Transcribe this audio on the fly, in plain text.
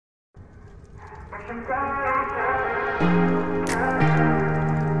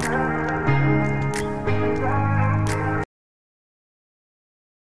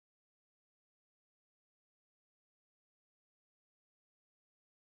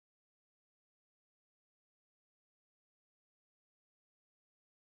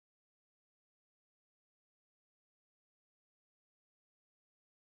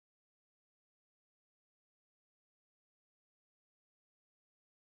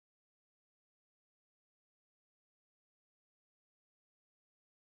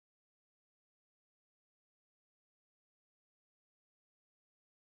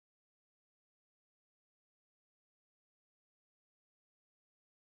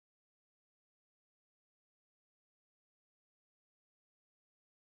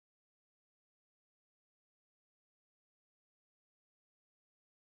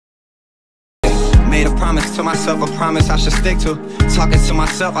Made a promise to myself, a promise I should stick to. Talking to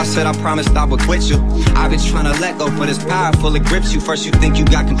myself, I said I promised I would quit you. I've been trying to let go, but it's powerful, it grips you. First you think you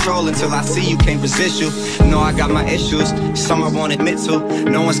got control until I see you can't resist you. No, I got my issues, some I won't admit to.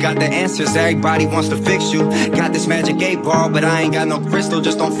 No one's got the answers, everybody wants to fix you. Got this magic 8 ball, but I ain't got no crystal.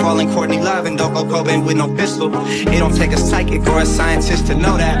 Just don't fall in Courtney Love and don't go Cobain with no pistol. It don't take a psychic or a scientist to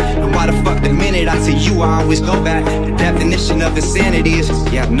know that. And why the fuck the minute I see you, I always go back. The definition of insanity is,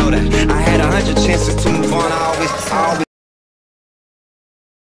 yeah, I know that. I had 100 chances to move on, I always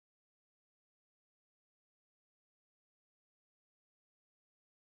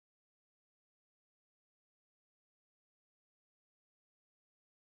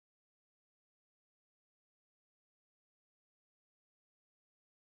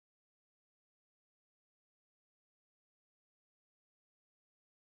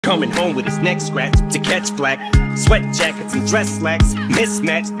coming home with his neck scratched to catch black. Sweat jackets and dress slacks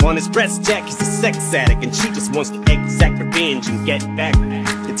mismatched. On his breast jack, he's a sex addict, and she just wants to exact revenge and get back.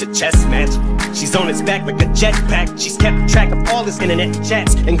 It's a chess match. She's on his back like a jetpack. She's kept track of all his internet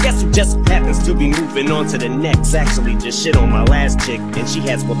chats, and guess who just happens to be moving on to the next? Actually just shit on my last chick, and she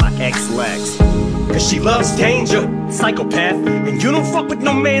has what my ex lacks. Cause she loves danger, psychopath. And you don't fuck with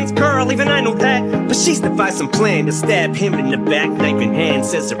no man's girl, even I know that. But she's devised some plan to stab him in the back, knife in hand.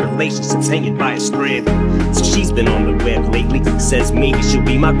 Says the relationship's hanging by a strand. So she's been on the web lately, says maybe she'll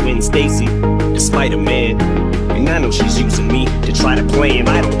be my Gwen Stacy, despite a man. And I know she's using me to try to play him.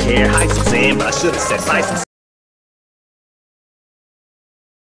 I don't care, hi Suzanne, but I should've said bye Suzanne.